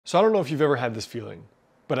So I don't know if you've ever had this feeling,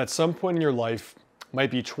 but at some point in your life, might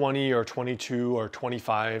be 20 or 22 or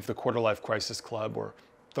 25, the quarter life crisis club, or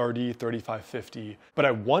 30, 35, 50. But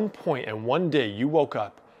at one point and one day you woke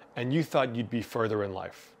up and you thought you'd be further in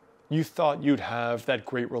life. You thought you'd have that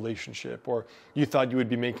great relationship, or you thought you would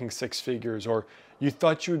be making six figures, or you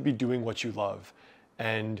thought you would be doing what you love,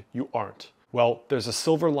 and you aren't. Well, there's a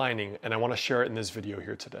silver lining, and I want to share it in this video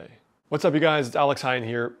here today. What's up, you guys? It's Alex Hine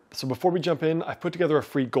here. So before we jump in, I've put together a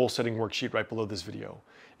free goal setting worksheet right below this video.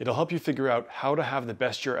 It'll help you figure out how to have the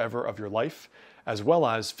best year ever of your life, as well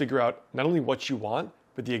as figure out not only what you want,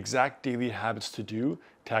 but the exact daily habits to do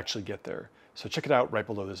to actually get there. So check it out right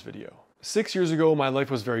below this video. 6 years ago, my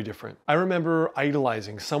life was very different. I remember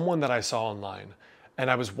idolizing someone that I saw online,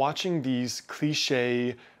 and I was watching these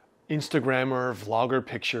cliche Instagrammer, vlogger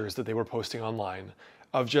pictures that they were posting online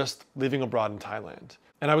of just living abroad in Thailand.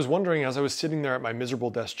 And I was wondering, as I was sitting there at my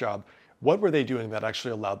miserable desk job, what were they doing that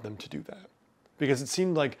actually allowed them to do that? Because it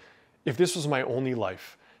seemed like if this was my only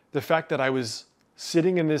life, the fact that I was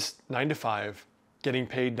sitting in this 9 to 5, getting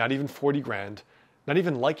paid not even 40 grand, not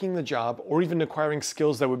even liking the job, or even acquiring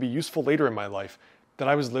skills that would be useful later in my life, that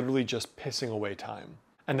I was literally just pissing away time.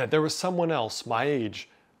 And that there was someone else my age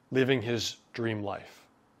living his dream life,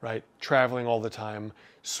 right? Traveling all the time,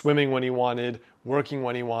 swimming when he wanted, working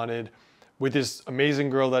when he wanted, with this amazing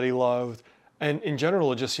girl that he loved. And in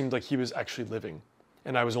general, it just seemed like he was actually living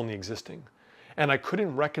and I was only existing. And I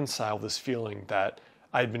couldn't reconcile this feeling that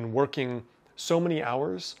I'd been working so many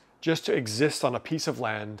hours just to exist on a piece of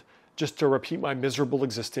land, just to repeat my miserable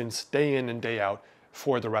existence day in and day out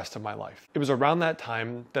for the rest of my life. It was around that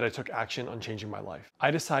time that I took action on changing my life. I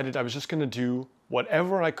decided I was just gonna do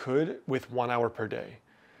whatever I could with 1 hour per day.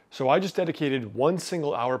 So I just dedicated one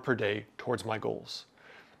single hour per day towards my goals.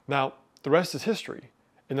 Now, the rest is history.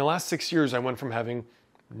 In the last 6 years, I went from having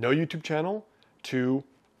no YouTube channel to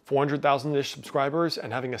 400,000-ish subscribers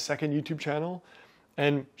and having a second YouTube channel.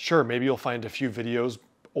 And sure, maybe you'll find a few videos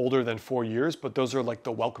older than 4 years, but those are like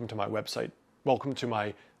the welcome to my website, welcome to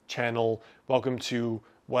my channel, welcome to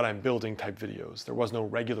what I'm building type videos. There was no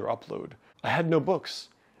regular upload. I had no books.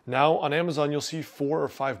 Now on Amazon, you'll see 4 or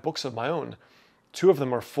 5 books of my own. 2 of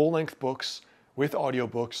them are full-length books with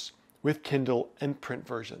audiobooks, with Kindle and print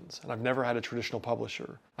versions, and I've never had a traditional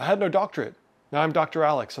publisher. I had no doctorate. Now I'm Dr.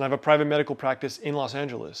 Alex, and I have a private medical practice in Los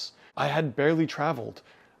Angeles. I had barely traveled.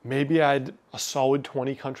 Maybe I had a solid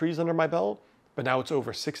 20 countries under my belt, but now it's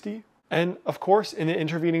over 60. And of course, in the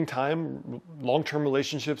intervening time, long-term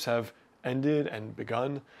relationships have ended and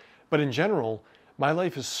begun. But in general, my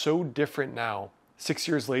life is so different now, 6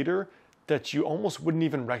 years later, that you almost wouldn't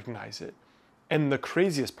even recognize it. And the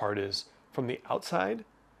craziest part is, from the outside,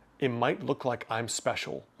 it might look like I'm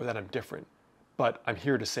special or that I'm different, but I'm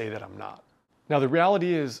here to say that I'm not. Now, the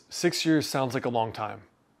reality is 6 years sounds like a long time,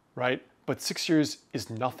 right? But 6 years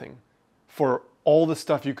is nothing for all the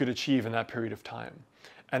stuff you could achieve in that period of time.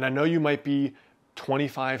 And I know you might be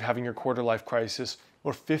 25 having your quarter life crisis,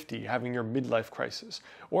 or 50 having your midlife crisis,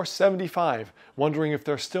 or 75 wondering if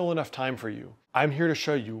there's still enough time for you. I'm here to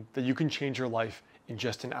show you that you can change your life in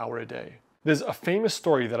just an hour a day. There's a famous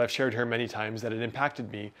story that I've shared here many times that it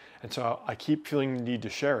impacted me, and so I keep feeling the need to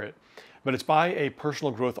share it. But it's by a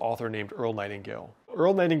personal growth author named Earl Nightingale.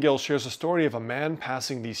 Earl Nightingale shares a story of a man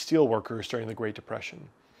passing these steel workers during the Great Depression.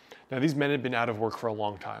 Now, these men had been out of work for a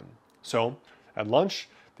long time. So at lunch,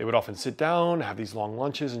 they would often sit down, have these long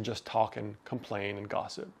lunches, and just talk and complain and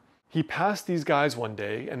gossip. He passed these guys one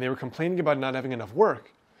day, and they were complaining about not having enough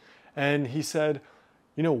work. And he said,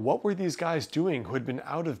 you know, what were these guys doing who had been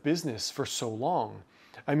out of business for so long?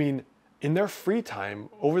 I mean, in their free time,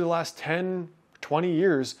 over the last 10, 20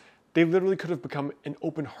 years, they literally could have become an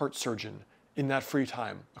open heart surgeon in that free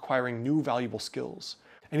time, acquiring new valuable skills.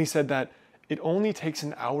 And he said that it only takes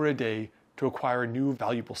an hour a day to acquire new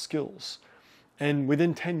valuable skills. And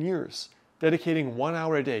within 10 years, dedicating 1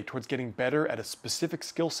 hour a day towards getting better at a specific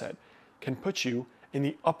skill set can put you in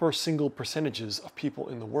the upper single percentages of people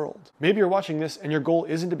in the world. Maybe you're watching this and your goal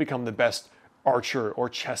isn't to become the best archer or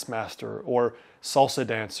chess master or salsa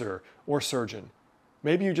dancer or surgeon.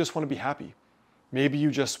 Maybe you just want to be happy. Maybe you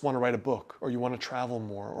just want to write a book, or you want to travel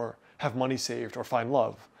more, or have money saved, or find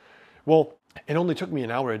love. Well, it only took me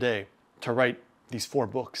an hour a day to write these 4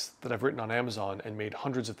 books that I've written on Amazon and made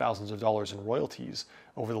hundreds of thousands of dollars in royalties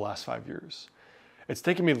over the last 5 years. It's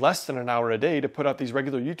taken me less than an hour a day to put out these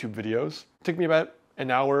regular YouTube videos. It took me about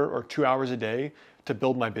an hour or 2 hours a day to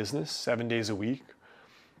build my business 7 days a week.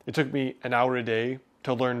 It took me an hour a day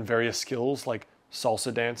to learn various skills like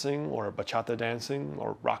salsa dancing or bachata dancing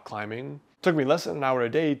or rock climbing. It took me less than an hour a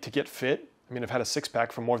day to get fit. I mean, I've had a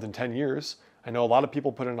six-pack for more than 10 years. I know a lot of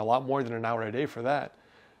people put in a lot more than an hour a day for that.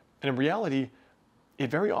 And in reality, it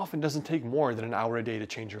very often doesn't take more than an hour a day to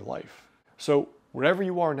change your life. So wherever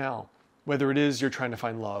you are now, whether it is you're trying to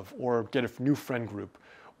find love or get a new friend group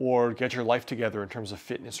or get your life together in terms of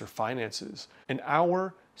fitness or finances, an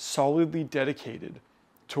hour solidly dedicated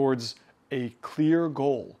towards a clear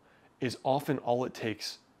goal is often all it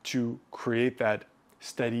takes to create that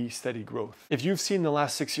steady growth. If you've seen the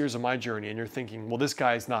last 6 years of my journey and you're thinking, well, this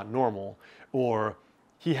guy's not normal, or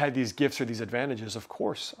he had these gifts or these advantages, of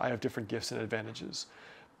course I have different gifts and advantages.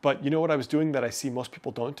 But you know what I was doing that I see most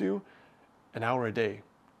people don't do? An hour a day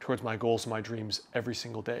towards my goals and my dreams every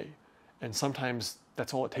single day. And sometimes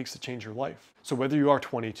that's all it takes to change your life. So whether you are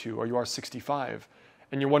 22 or you are 65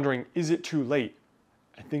 and you're wondering, is it too late?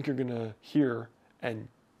 I think you're gonna hear, and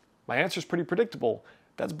my answer is pretty predictable,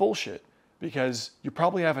 that's bullshit. Because you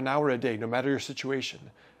probably have an hour a day, no matter your situation,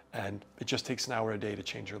 and it just takes an hour a day to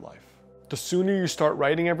change your life. The sooner you start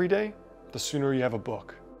writing every day, the sooner you have a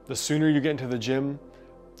book. The sooner you get into the gym,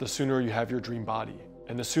 the sooner you have your dream body.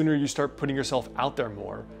 And the sooner you start putting yourself out there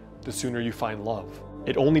more, the sooner you find love.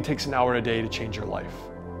 It only takes an hour a day to change your life.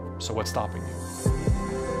 So what's stopping you?